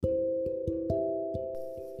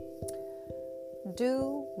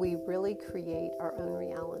Do we really create our own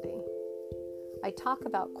reality? I talk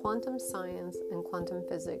about quantum science and quantum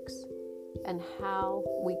physics and how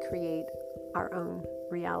we create our own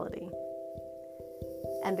reality,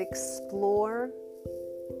 and explore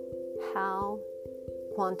how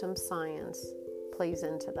quantum science plays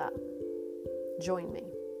into that. Join me.